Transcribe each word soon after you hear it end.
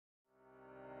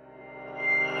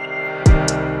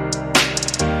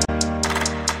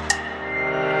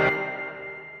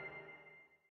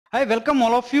I welcome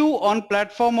all of you on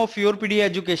platform of YourPedia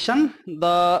Education,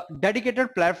 the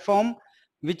dedicated platform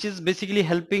which is basically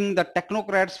helping the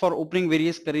technocrats for opening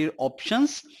various career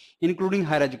options, including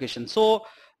higher education. So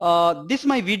this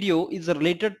my video is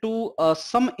related to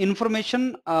some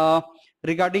information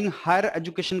regarding higher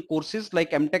education courses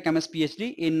like MTech, MS,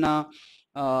 PhD in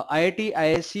IIT,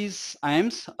 IIScs,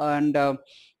 IIMs, and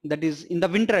that is in the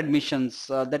winter admissions.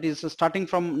 That is starting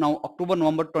from now October,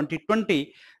 November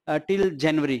 2020. Till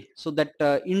January, so that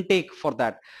intake for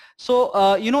that.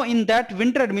 So in that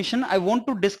winter admission I want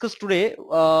to discuss today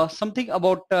something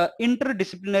about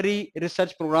interdisciplinary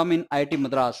research program in IIT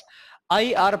Madras.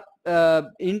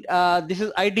 This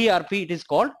is IDRP, it is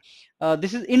called.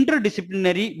 This is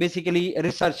interdisciplinary basically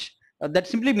research. That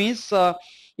simply means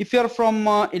if you are from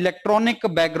electronic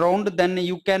background, then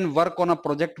you can work on a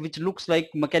project which looks like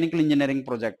mechanical engineering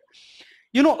project.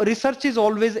 Research is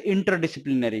always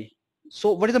interdisciplinary.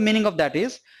 So what is the meaning of that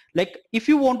is, like, if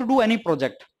you want to do any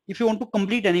project, if you want to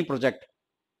complete any project,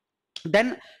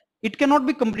 then it cannot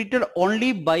be completed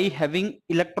only by having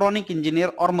electronic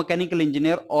engineer or mechanical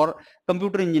engineer or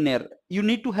computer engineer. You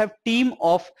need to have team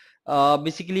of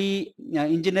basically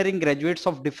engineering graduates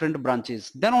of different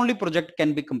branches. Then only project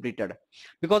can be completed,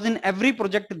 because in every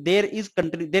project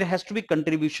there has to be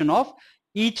contribution of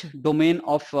each domain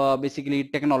of basically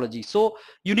technology. So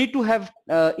you need to have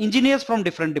engineers from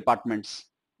different departments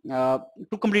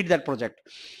to complete that project.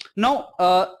 Now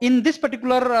in this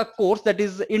particular course, that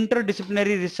is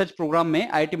interdisciplinary research program mein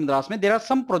IIT Madras mein, there are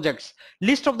some projects.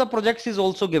 List of the projects is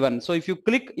also given. So if you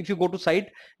go to site,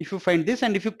 if you find this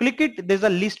and if you click it, there's a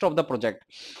list of the project.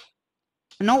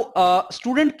 Now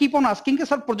student keep on asking,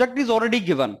 sir, project is already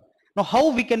given, now how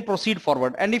we can proceed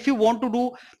forward? And if you want to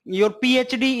do your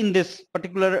PhD in this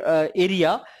particular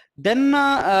area, then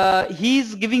he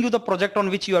is giving you the project on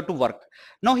which you have to work.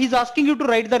 Now he's asking you to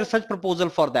write the research proposal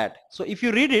for that. So if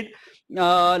you read it,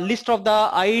 list of the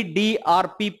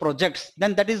IDRP projects,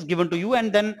 then that is given to you,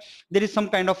 and then there is some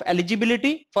kind of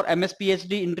eligibility for MS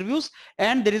PhD interviews,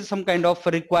 and there is some kind of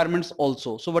requirements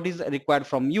also. So what is required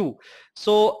from you?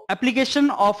 So application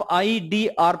of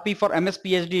IDRP for MS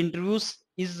PhD interviews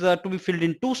is to be filled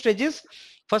in 2 stages.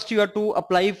 First you have to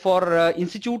apply for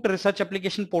institute research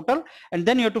application portal, and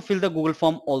then you have to fill the Google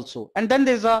form also. And then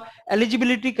there's a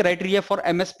eligibility criteria for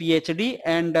MS PhD,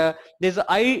 and there's a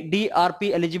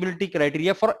IDRP eligibility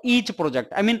criteria for each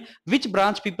project. I mean, which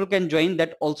branch people can join,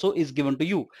 that also is given to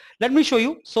you. Let me show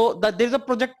you. So that there's a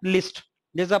project list,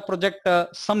 there's a project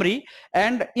summary,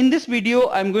 and in this video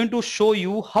I'm going to show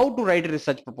you how to write a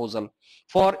research proposal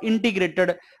for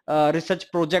integrated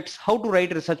research projects. How to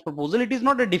write research proposal, it is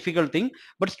not a difficult thing,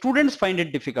 but students find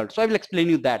it difficult, so I will explain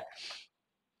you that.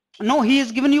 Now he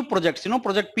has given you projects,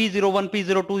 project P01,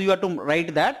 P02, you have to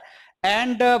write that,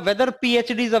 and whether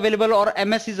PhD is available or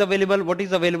MS is available, what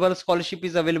is available, scholarship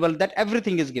is available, that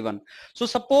everything is given. So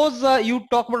suppose you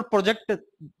talk about project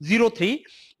 03,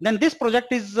 then this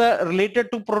project is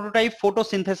related to prototype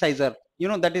photosynthesizer.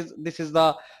 This is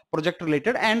the project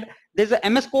related, and there's a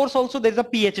MS course also, there's a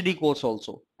PhD course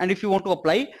also. And if you want to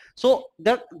apply, so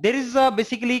there is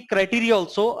basically criteria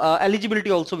also, eligibility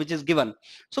also, which is given.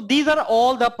 So these are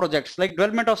all the projects, like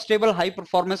development of stable high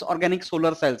performance organic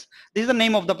solar cells. This is the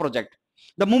name of the project.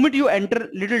 The moment you enter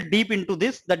little deep into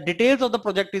this, the details of the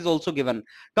project is also given.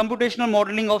 Computational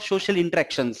modeling of social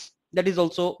interactions, that is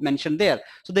also mentioned there.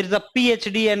 So there is a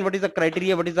PhD, and what is the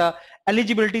criteria, what is the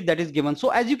eligibility, that is given. So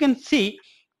as you can see,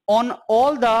 on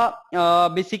all the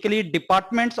basically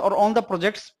departments or on the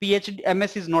projects, PhD,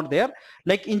 MS is not there.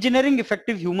 Like engineering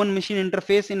effective human machine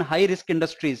interface in high risk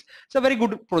industries, it's a very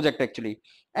good project actually,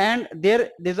 and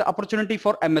there's an opportunity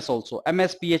for MS also.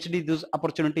 MS, PhD, those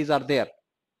opportunities are there.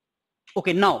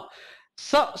 Okay, now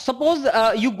so suppose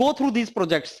you go through these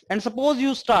projects, and suppose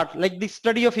you start like the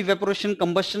study of evaporation,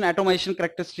 combustion, atomization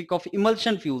characteristic of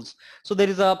emulsion fuels. So there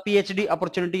is a PhD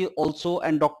opportunity also,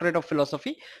 and doctorate of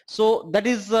philosophy. So that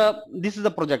is this is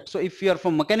the project. So if you are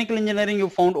from mechanical engineering, you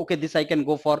found, okay, this I can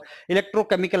go for.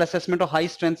 Electrochemical assessment of high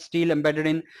strength steel embedded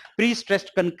in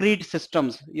pre-stressed concrete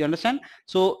systems, you understand?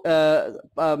 So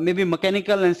maybe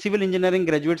mechanical and civil engineering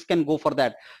graduates can go for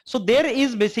that. So there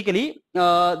is basically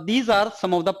these are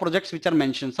some of the projects which are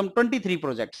mentioned, some 23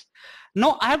 projects.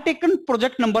 Now I have taken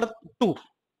project number 2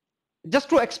 just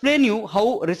to explain you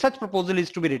how research proposal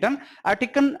is to be written. I've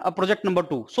taken a project number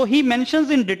 2. So he mentions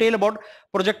in detail about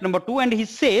project number 2, and he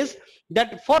says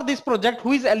that for this project,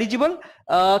 who is eligible?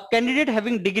 Candidate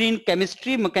having degree in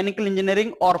chemistry, mechanical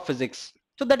engineering or physics.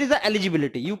 So that is the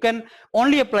eligibility. You can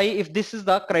only apply if this is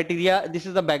the criteria, this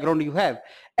is the background you have.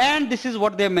 And this is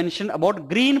what they mentioned about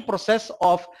green process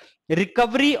of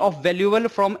recovery of valuable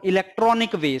from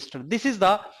electronic waste. This is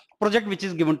the project which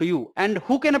is given to you. And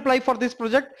who can apply for this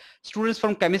project? Students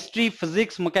from chemistry,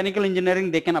 physics, mechanical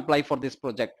engineering, they can apply for this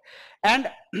project. And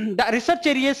the research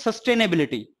area is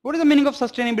sustainability. What is the meaning of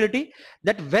sustainability?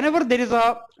 That whenever there is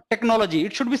a technology,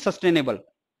 it should be sustainable.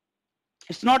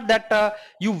 It's not that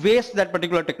you waste that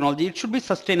particular technology. It should be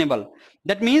sustainable.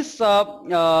 That means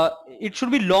it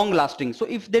should be long lasting. So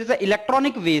if there is an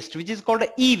electronic waste which is called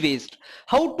e-waste,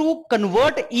 how to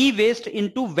convert e-waste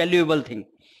into valuable thing,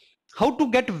 how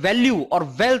to get value or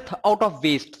wealth out of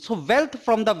waste. So wealth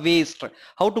from the waste,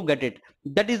 how to get it,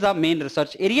 that is the main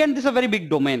research area, and this is a very big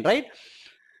domain, right?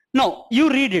 Now you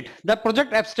read it. The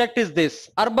project abstract is this: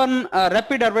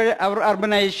 rapid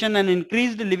urbanization and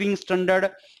increased living standard,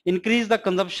 increase the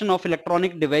consumption of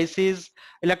electronic devices.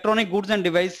 Electronic goods and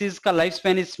devices ka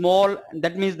lifespan is small.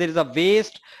 That means there is a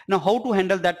waste. Now how to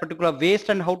handle that particular waste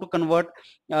and how to convert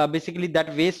basically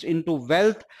that waste into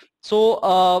wealth.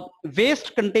 So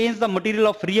waste contains the material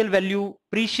of real value.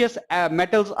 Precious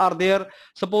metals are there.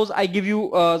 Suppose I give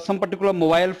you some particular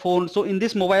mobile phone. So in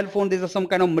this mobile phone there is some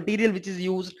kind of material which is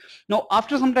used. Now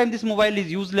after some time this mobile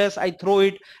is useless, I throw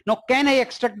it. Now can I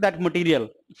extract that material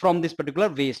from this particular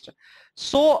waste?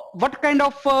 So what kind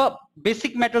of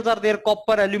basic metals are there?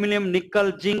 Copper, aluminum,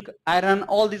 nickel, zinc, iron,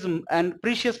 all these and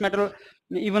precious metal,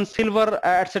 even silver,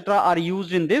 etc. are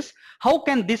used in this. How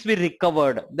can this be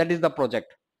recovered? That is the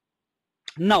project.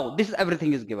 Now this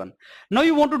everything is given. Now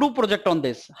you want to do project on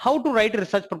this. How to write a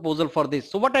research proposal for this?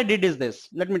 So what I did is this.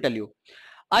 Let me tell you.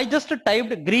 I just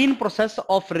typed green process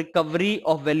of recovery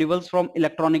of valuables from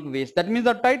electronic waste. That means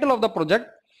the title of the project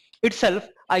itself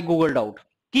I googled out.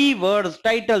 Keywords,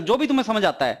 title, जो भी तुम्हें समझ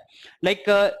आता है, like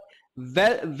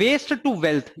waste to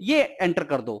wealth, ये enter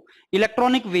कर दो.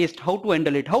 Electronic waste, how to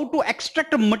handle it, how to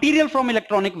extract material from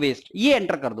electronic waste, ये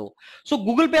enter कर दो. So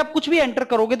Google पे आप कुछ भी enter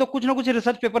करोगे तो कुछ ना कुछ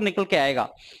research paper निकल के आएगा.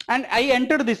 And I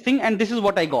entered this thing and this is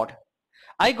what I got.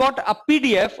 I got a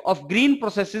PDF of green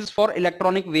processes for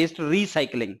electronic waste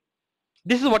recycling.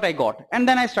 This is what I got, and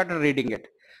then I started reading it.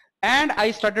 And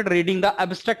I started reading the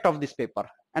abstract of this paper.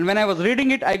 And when I was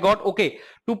reading it, I got, okay,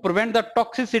 to prevent the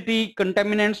toxicity,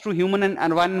 contaminants to human and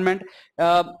environment,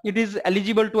 it is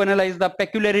eligible to analyze the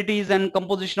peculiarities and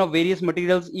composition of various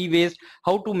materials, e-waste,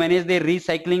 how to manage their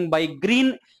recycling by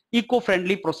green,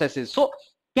 eco-friendly processes. So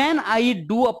can I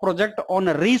do a project on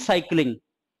recycling?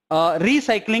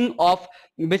 Recycling of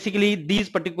basically these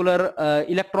particular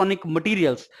electronic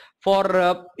materials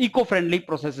for eco-friendly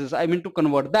processes. I mean to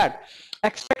convert that.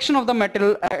 Extraction of the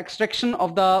metal, extraction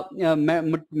of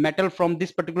the metal from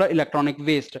this particular electronic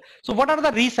waste. So what are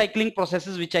the recycling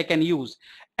processes which I can use?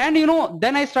 And you know,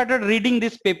 then I started reading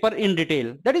this paper in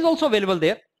detail. That is also available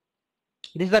there.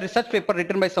 This is a research paper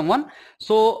written by someone.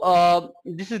 So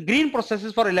this is green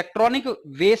processes for electronic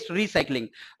waste recycling.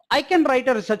 I can write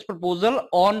a research proposal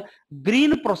on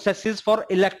green processes for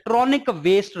electronic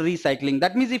waste recycling.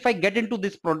 That means if I get into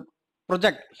this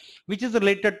project which is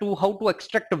related to how to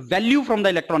extract value from the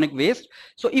electronic waste,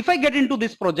 so if I get into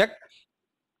this project,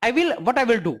 what I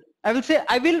will do, I will say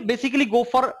I will basically go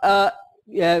for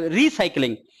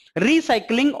recycling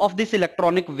of this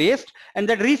electronic waste, and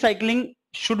that recycling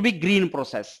should be green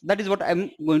process. That is what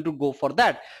I'm going to go for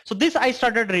that. So this I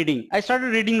started reading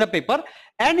the paper,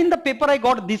 and in the paper I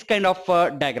got this kind of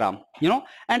diagram, you know,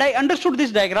 and I understood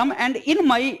this diagram. And in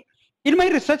my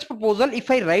research proposal, if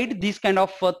I write these kind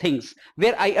of things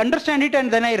where I understand it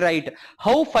and then I write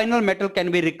how final metal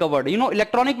can be recovered, you know,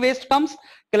 electronic waste comes,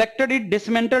 collected it,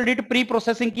 dismantled it,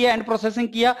 pre-processing किया, end processing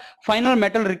किया, final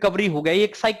metal recovery हो गया. ये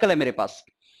एक cycle है मेरे पास.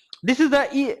 This is the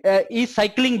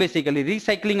e-cycling, basically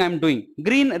recycling I'm doing,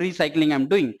 green recycling I'm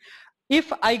doing.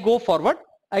 If I go forward,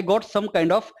 I got some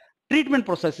kind of treatment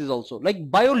processes also,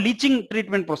 like bio-leaching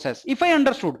treatment process. If I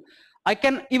understood, I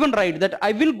can even write that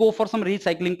I will go for some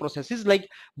recycling processes, like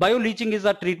bio-leaching is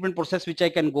a treatment process which I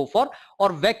can go for,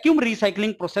 or vacuum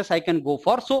recycling process I can go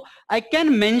for. So I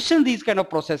can mention these kind of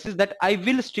processes, that I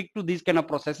will stick to these kind of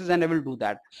processes and I will do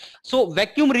that. So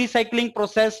vacuum recycling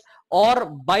process or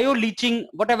bio-leaching,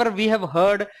 whatever we have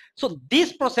heard. So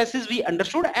these processes we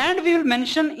understood and we will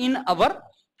mention in our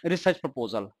research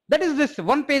proposal. That is this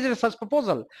one-page research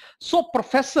proposal. So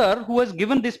professor who has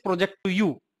given this project to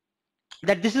you,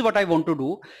 that this is what I want to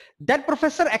do, that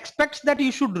professor expects that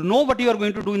you should know what you are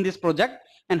going to do in this project.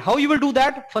 And how you will do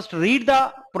that? First read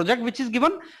the project which is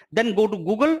given, then go to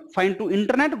Google, find to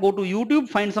internet, go to YouTube,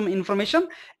 find some information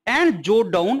and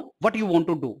jot down what you want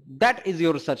to do. That is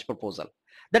your research proposal.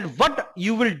 that what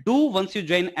you will do once you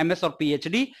join MS or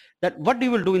PhD, that what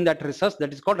you will do in that research,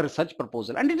 that is called research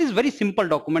proposal. And it is very simple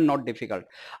document, not difficult.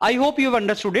 I hope you have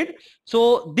understood it.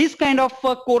 So this kind of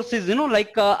courses, you know,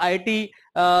 like IIT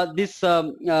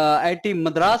IIT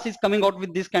Madras is coming out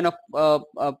with this kind of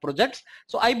projects.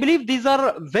 So I believe these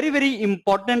are very, very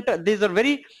important. These are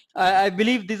very, I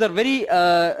believe these are very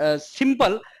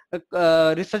simple.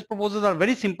 Research proposals are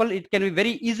very simple. It can be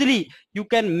very easily, you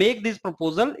can make this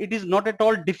proposal. It is not at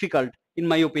all difficult, in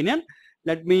my opinion.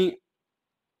 Let me,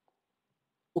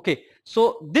 okay,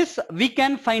 so this we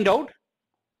can find out.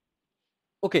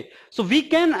 Okay, so we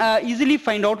can easily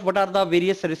find out what are the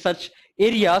various research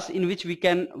areas in which we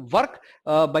can work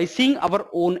by seeing our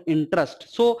own interest.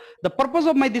 So the purpose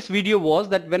of this video was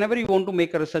that whenever you want to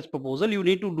make a research proposal, you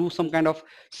need to do some kind of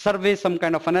survey, some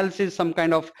kind of analysis, some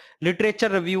kind of literature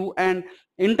review, and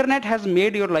internet has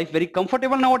made your life very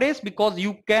comfortable nowadays, because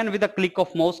you can with a click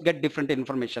of mouse get different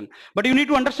information. But you need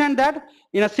to understand that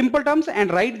in a simple terms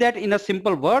and write that in a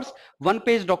simple words,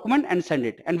 one-page document, and send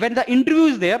it. And when the interview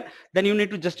is there, then you need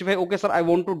to justify, okay sir, I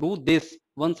want to do this.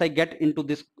 Once I get into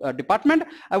this department,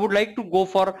 I would like to go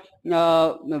for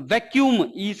vacuum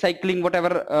e-cycling,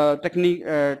 whatever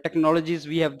technologies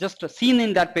we have just seen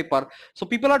in that paper. So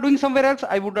people are doing somewhere else,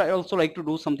 I would also like to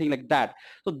do something like that.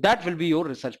 So that will be your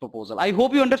research proposal. I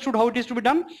hope you understood how it is to be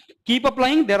done. Keep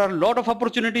applying. There are a lot of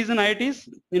opportunities in IITs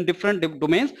in different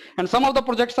domains, and some of the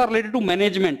projects are related to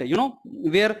management, you know,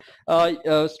 where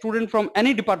a student from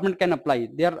any department can apply.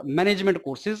 They are management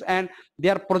courses, and they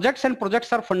are projects, and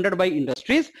projects are funded by industries.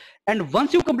 And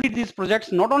once you complete these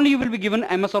projects, not only you will be given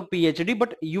MS or PhD,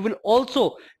 but you will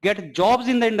also get jobs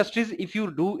in the industries if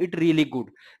you do it really good.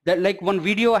 That, like one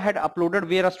video I had uploaded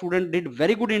where a student did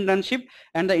very good internship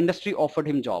and the industry offered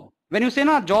him job. When you say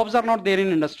no, jobs are not there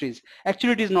in industries,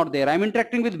 actually it is not there. I'm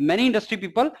interacting with many industry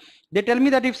people. They tell me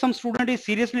that if some student is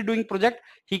seriously doing project,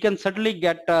 he can certainly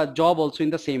get a job also in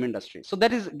the same industry. So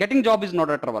that is, getting job is not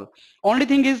a trouble. Only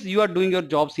thing is you are doing your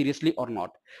job seriously or not.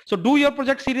 So do your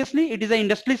project seriously. It is an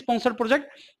industry sponsored project,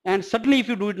 and certainly if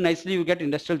you do it nicely, you get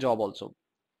industrial job also.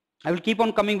 I will keep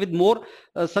on coming with more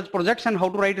such projects and how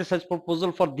to write a research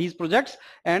proposal for these projects,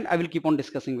 and I will keep on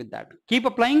discussing with that. Keep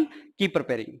applying, keep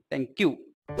preparing. Thank you.